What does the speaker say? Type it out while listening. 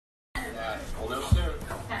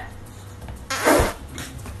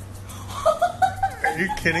Are you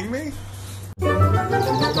kidding me?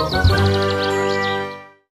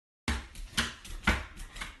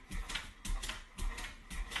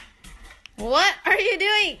 What are you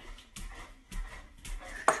doing?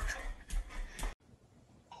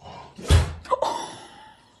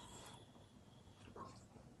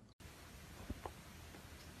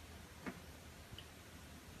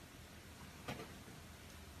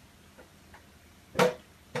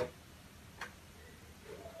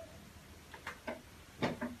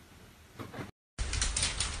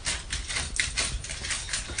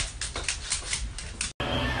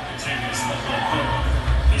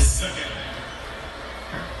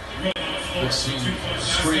 We've seen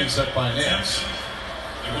screens set by Nance.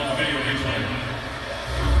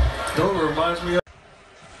 Don't it reminds me of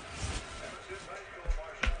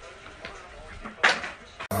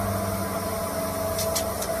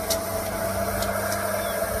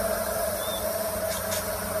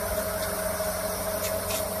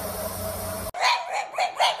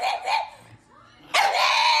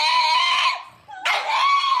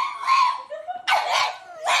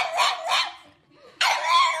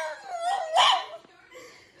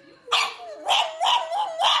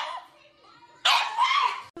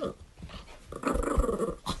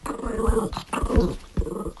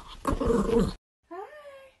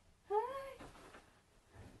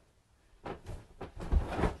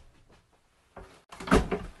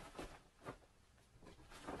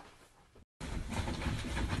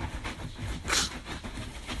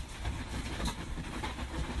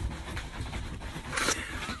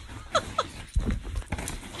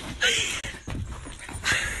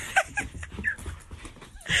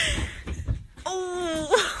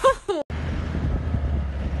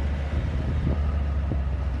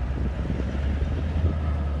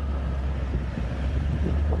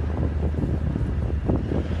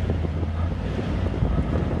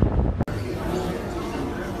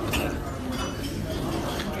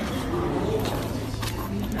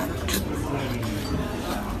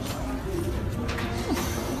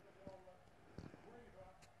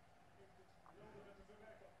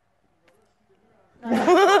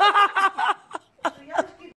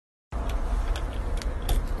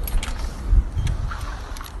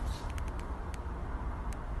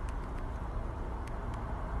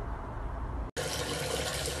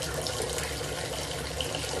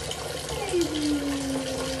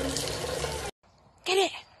Get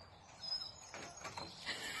it.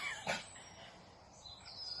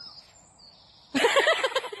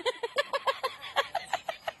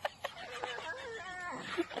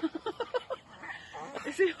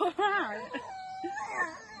 Is he alright?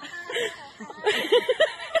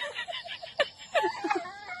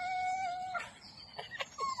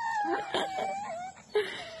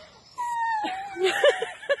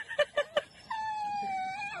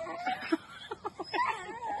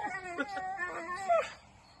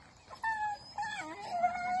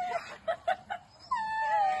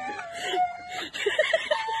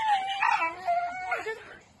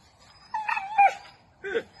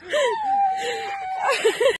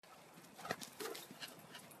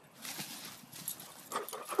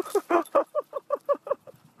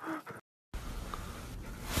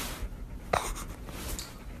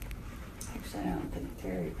 I don't think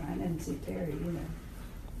Terry, I didn't see Terry either.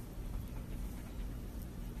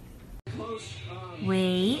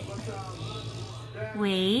 Wait.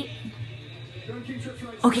 Wait.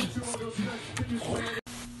 Okay.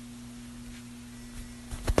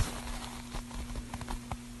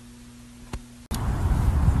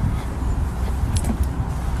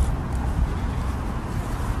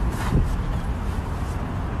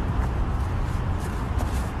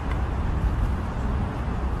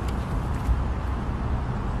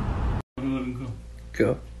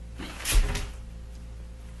 Go.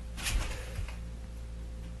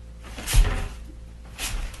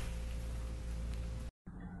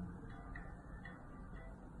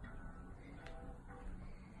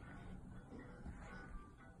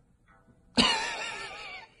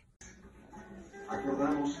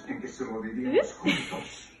 Acordamos en que sobrevivíamos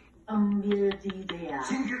juntos.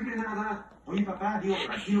 Sin que nada. Oye, papá, digo,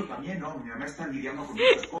 tranquilo también, ¿no? Mi mamá está lidiando con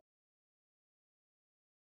muchas cosas.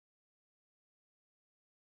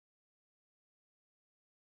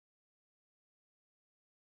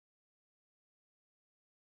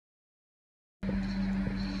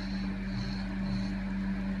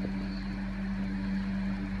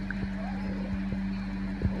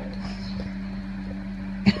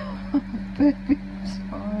 Baby,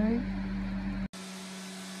 sorry.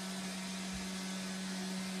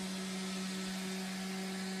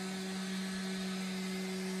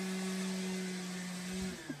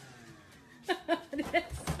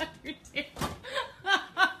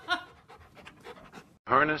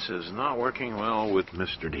 harness is not working well with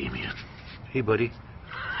Mr. Damien. Hey, buddy.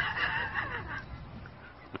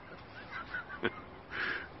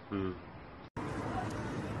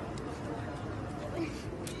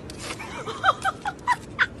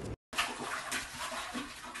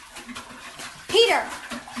 Peter!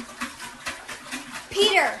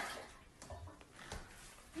 Peter!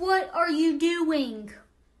 What are you doing?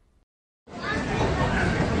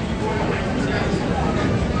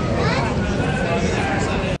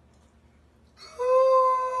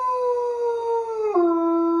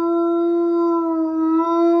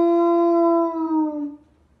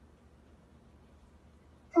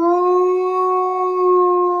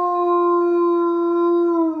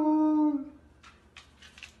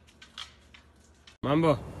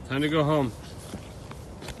 Mambo, time to go home.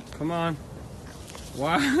 Come on.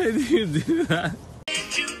 Why do you do that?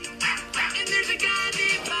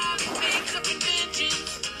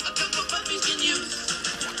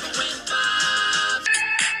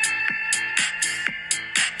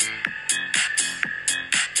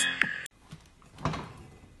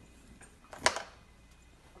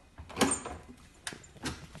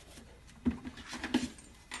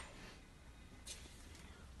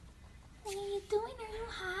 What are you doing? Are you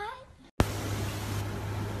hot?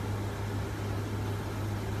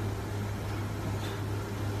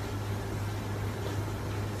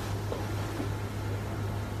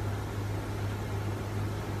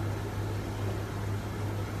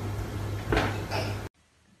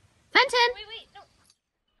 Fenton! Wait, no.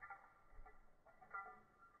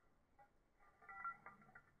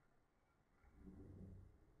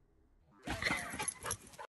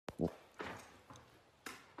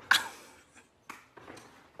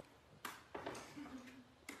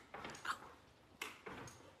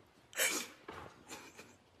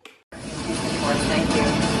 Thank you.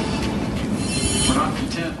 We're not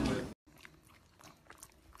content with.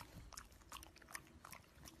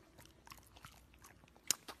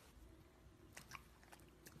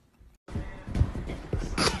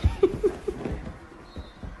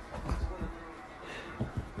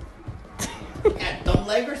 Yeah, dumb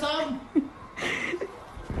leg or something?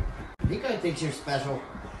 He guy thinks you're special.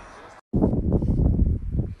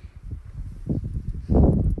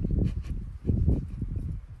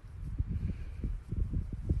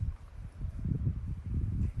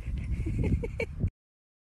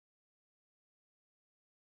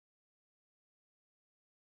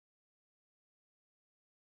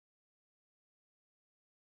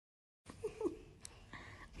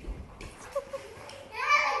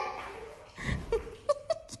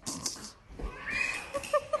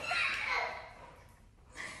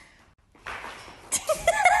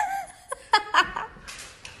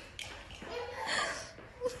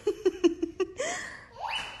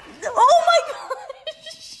 Oh my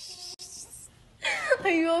gosh! Are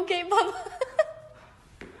you okay, Papa?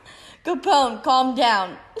 Capone, calm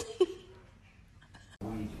down.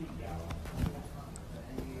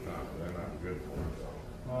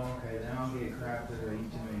 Oh, okay, then I'll get crap that are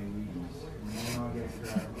eat too many weeds. And then I'll get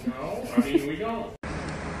crap. No, I mean, we don't.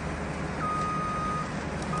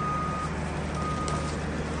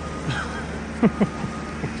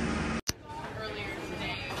 Earlier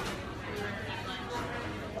today, we were eating lunch,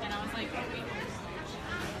 and I was like,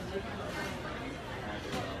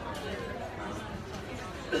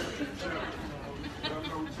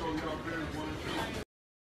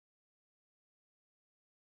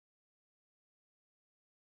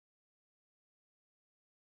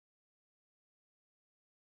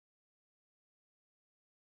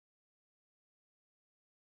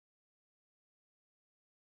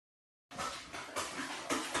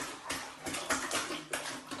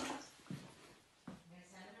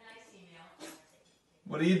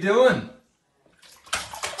 What are you doing?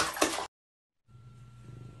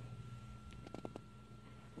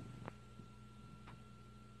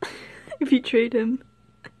 If you trade him,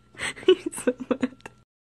 he's so mad.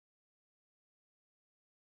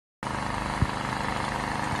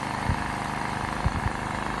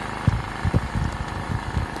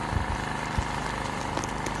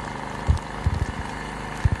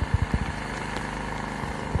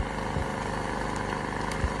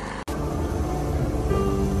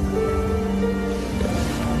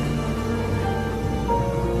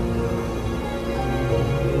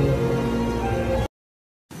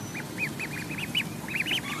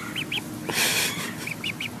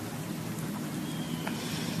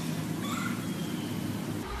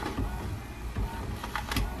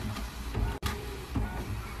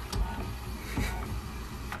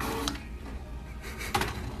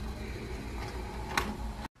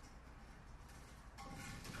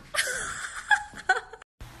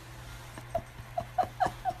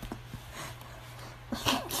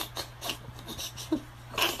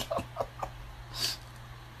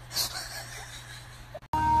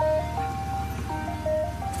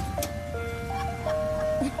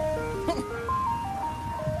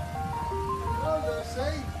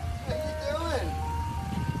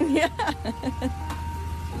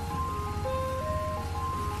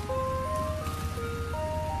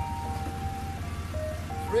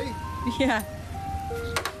 3? Yeah.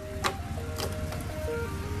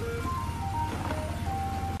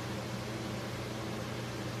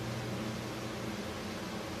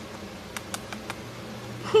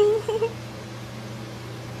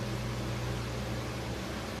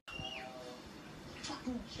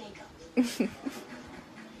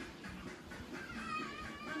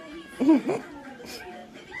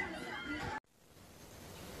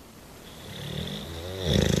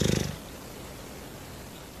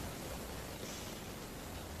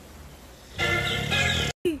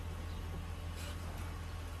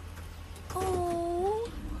 Oh,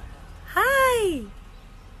 hi.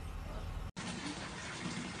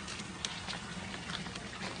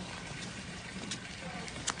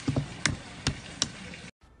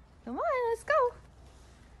 Come on, let's go.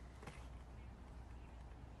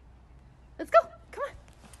 Let's go. Come on.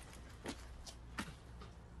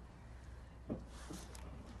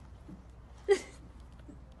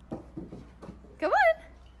 Come on.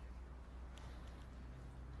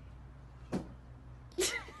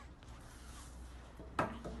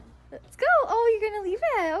 Let's go. Oh, you're gonna leave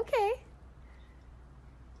it. Okay.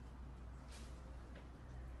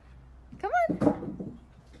 Come on.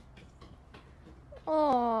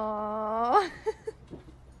 Aww.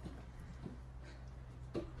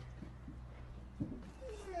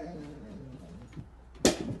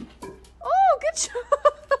 Oh, good job.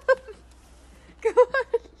 Come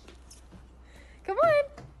on. Come on.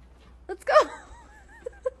 Let's go.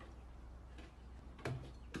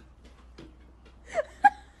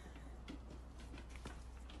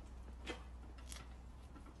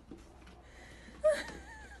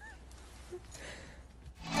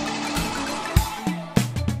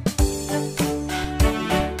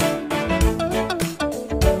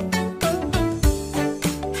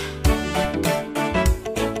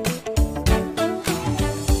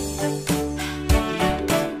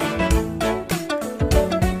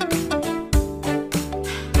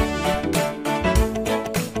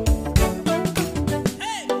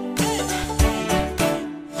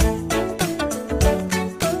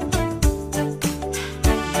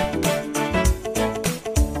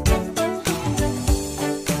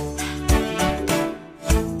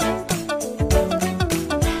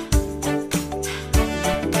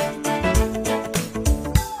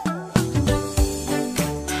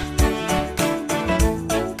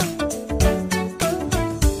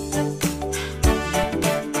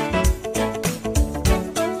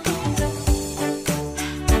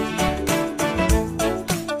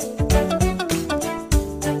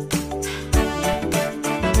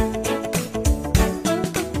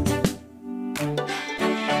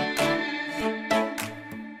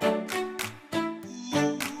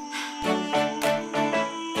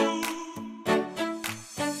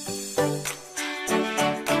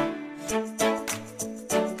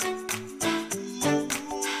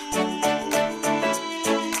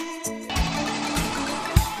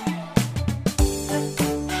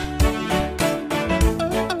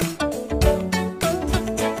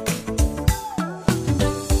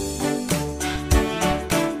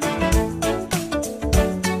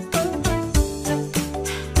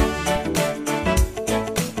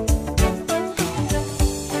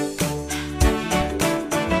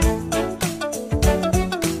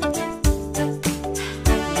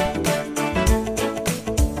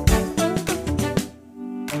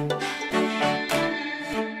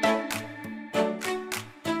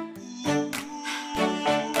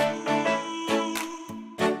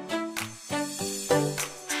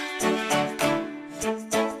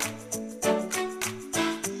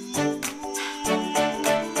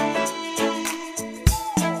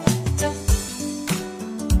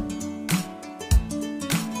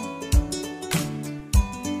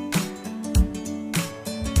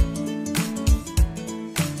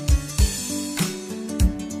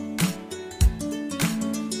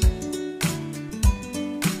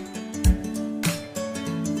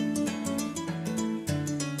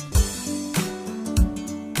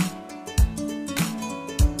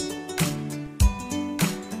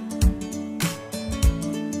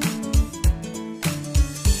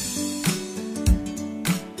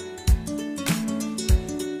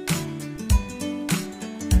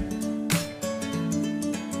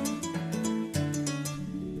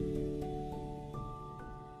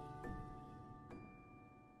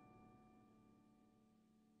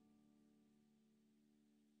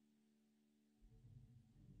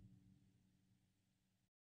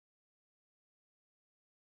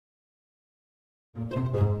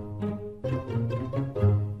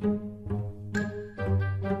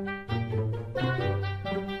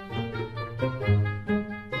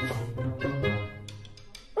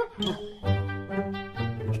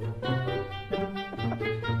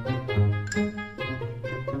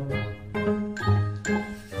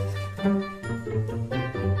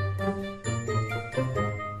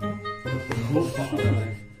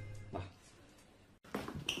 Okay.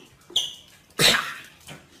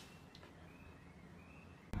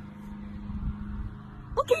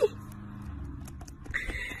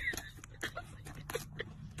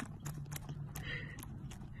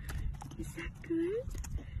 Is that good? Is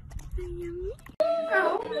that yummy?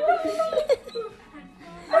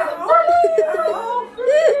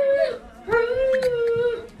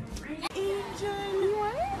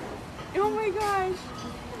 Oh my gosh.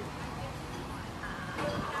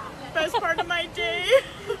 Best part of my day.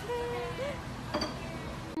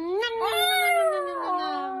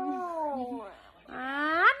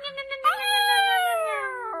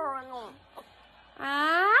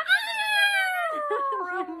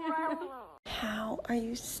 How are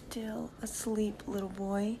you still asleep, little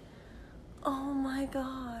boy? Oh my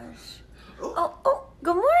gosh. Oh,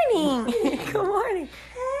 good morning. Good morning.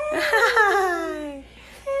 Hi.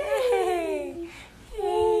 Hey.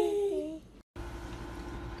 Hey.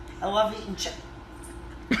 I love eating chicken.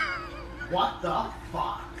 What the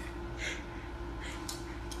fuck?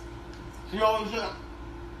 You always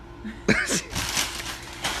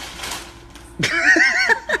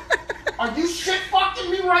Are you shit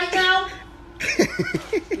fucking me right now?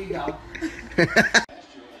 Here you go.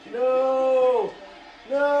 No!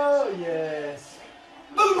 No! Yes!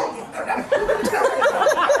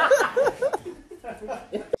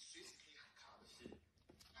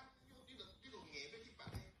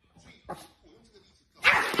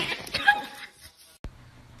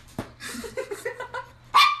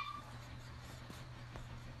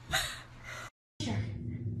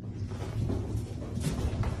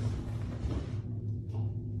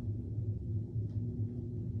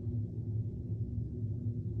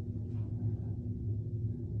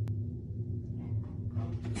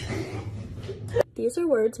 These are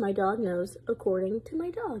words my dog knows according to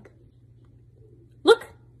my dog. Look!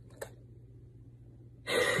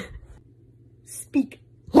 Speak.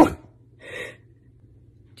 Do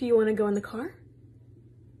you want to go in the car?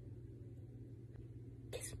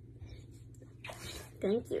 Kiss.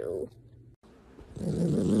 Thank you.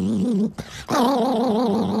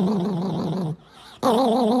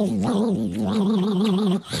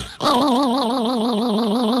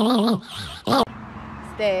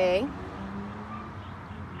 Stay.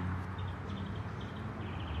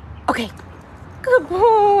 Okay. Good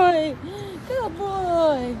boy. Good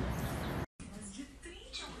boy.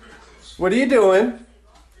 What are you doing?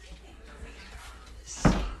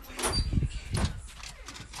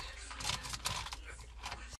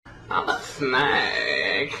 I'm a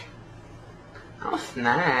snake. I'm a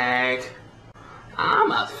snake.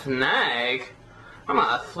 I'm a snake. I'm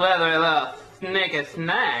a slithery little sneaky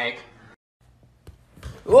snake.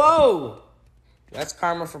 Whoa! That's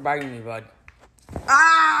karma for biting me, bud.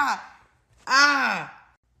 Ah! Ah!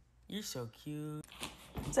 You're so cute.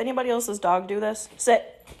 Does anybody else's dog do this?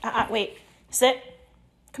 Sit. Wait. Sit.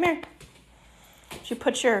 Come here. If you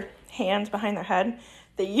put your hands behind their head,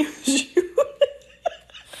 they use you.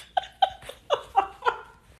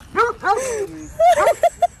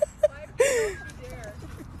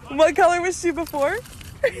 What color was she before?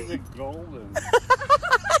 She's a golden.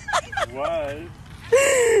 Was.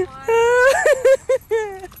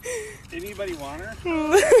 Anybody want her?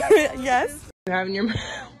 Yes. What do you have in your mouth?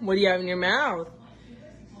 What do you have in your mouth?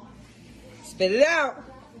 Spit it out.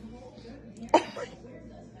 Oh my.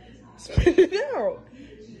 Spit it out.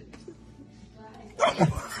 Oh my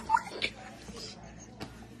gosh.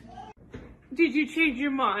 Did you change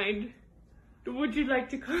your mind? Would you like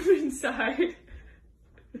to come inside?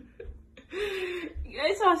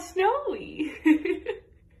 It's all snowy. Do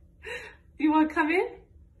you want to come in?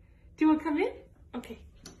 Do you want to come in? Okay.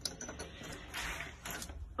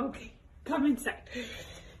 Okay, come inside.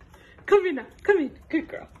 Come in now, come in. Good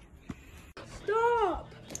girl. Stop.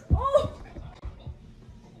 Oh.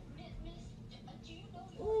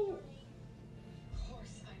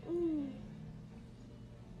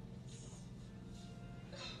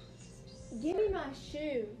 Give me my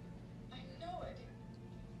shoe. I know it.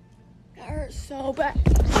 That hurts so bad.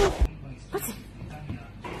 What's it?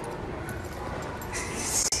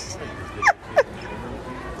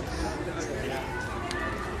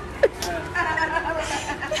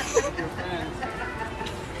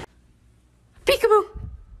 Peekaboo.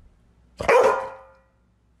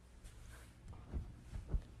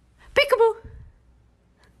 Peekaboo.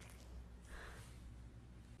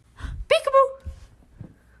 Peekaboo.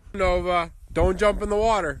 Nova, don't jump in the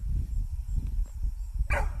water.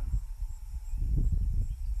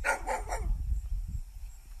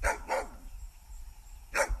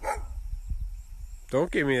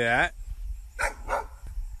 Don't give me that.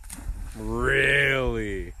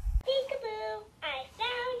 Really? Peekaboo.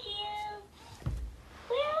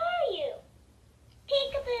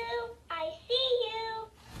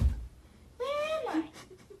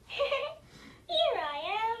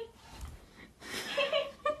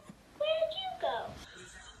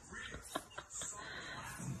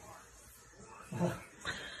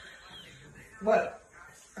 What?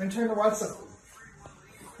 I'm trying to watch something.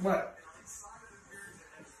 What?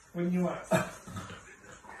 What do you want?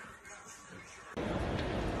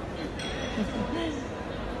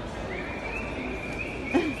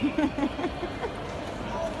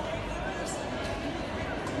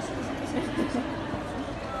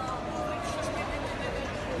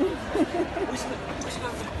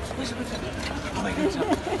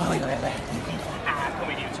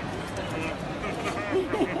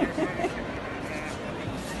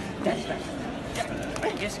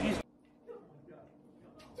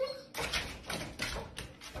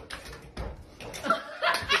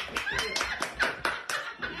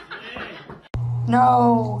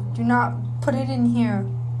 No, do not put it in here.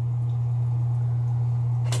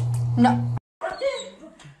 No.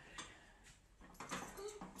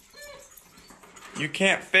 You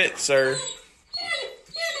can't fit, sir.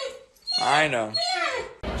 I know.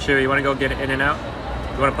 Chewy, you want to go get in and out?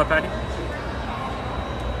 You want to pup Patty?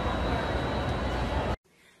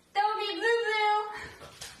 Don't be blue.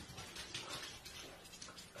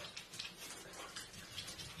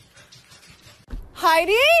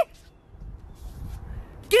 Heidi?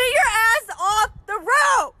 Get your ass off the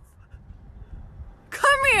roof!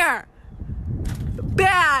 Come here!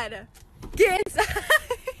 Bad! Get inside!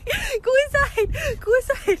 Go inside! Go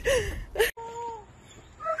inside!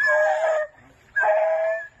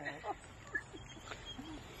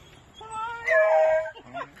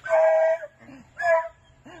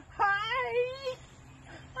 Hi!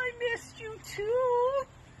 I missed you too!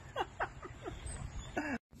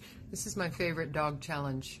 This is my favorite dog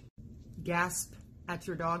challenge. Gasp at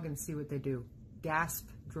your dog and see what they do. Gasp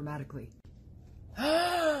dramatically.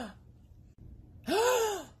 What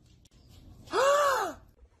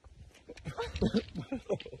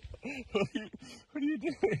are you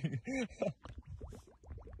doing?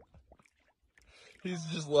 He's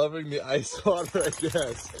just loving the ice water, I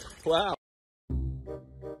guess. Wow.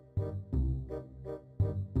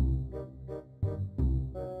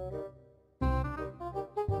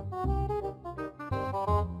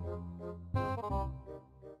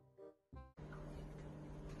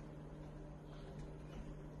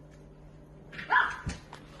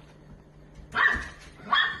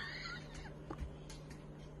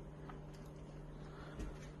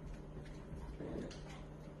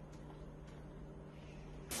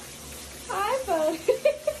 Hi, buddy.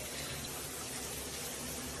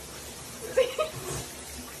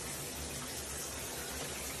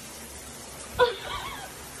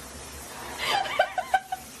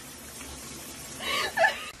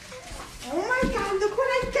 Oh my God, look what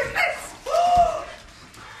I got! Oh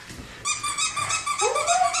my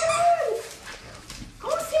God! Go,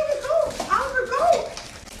 Sammy, go! Oliver, go!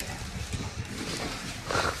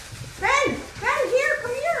 Ben, here,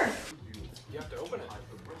 come here! You have to open it.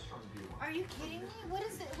 Are you kidding me? What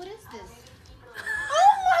is it? What is this?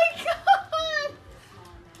 Oh my god!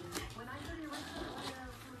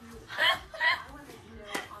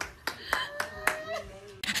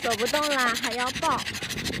 走不动啦，还要抱，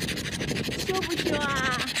羞不羞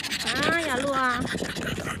啊？啊，雅露啊！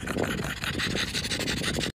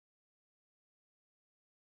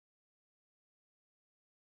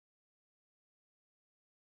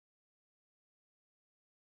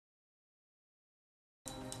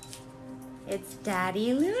 It's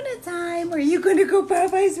Daddy Luna time. Are you gonna go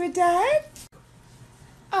bye-byes with Dad?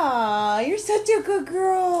 Aw, you're such a good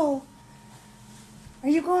girl. Are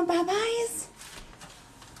you going bye-byes?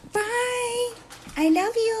 Bye. I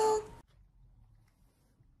love you.